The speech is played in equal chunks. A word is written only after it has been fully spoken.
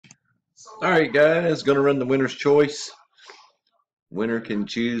Alright guys, gonna run the winner's choice. Winner can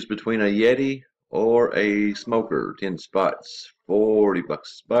choose between a Yeti or a smoker. 10 spots, 40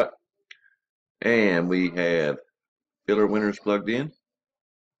 bucks a spot. And we have filler winners plugged in.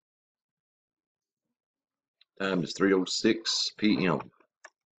 Time is 3:06 p.m.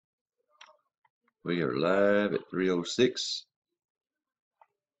 We are live at 3:06.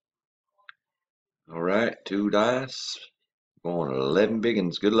 Alright, 2 dice. Going 11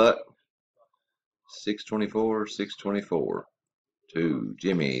 biggins. Good luck. 624, 624. 2,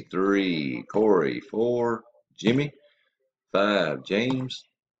 Jimmy. 3, Corey. 4, Jimmy. 5, James.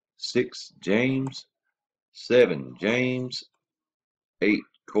 6, James. 7, James. 8,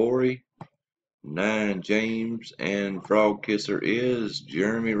 Corey. 9, James. And Frog Kisser is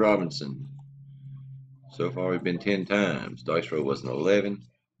Jeremy Robinson. So far we've been 10 times. Dice roll was an 11.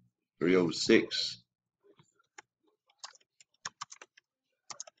 3:06.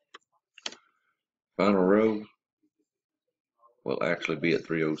 Final row will actually be at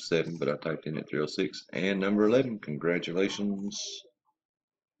 3:07, but I typed in at 3:06. And number 11, congratulations,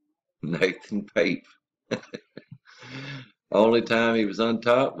 Nathan Pape. Only time he was on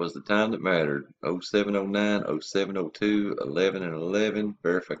top was the time that mattered. 0709, 0702, 11 and 11.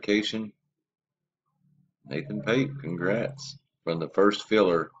 Verification. Nathan Pape, congrats. From the first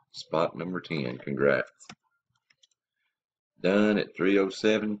filler, spot number 10. Congrats. Done at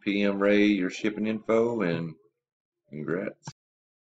 3:07 p.m. Ray, your shipping info, and congrats.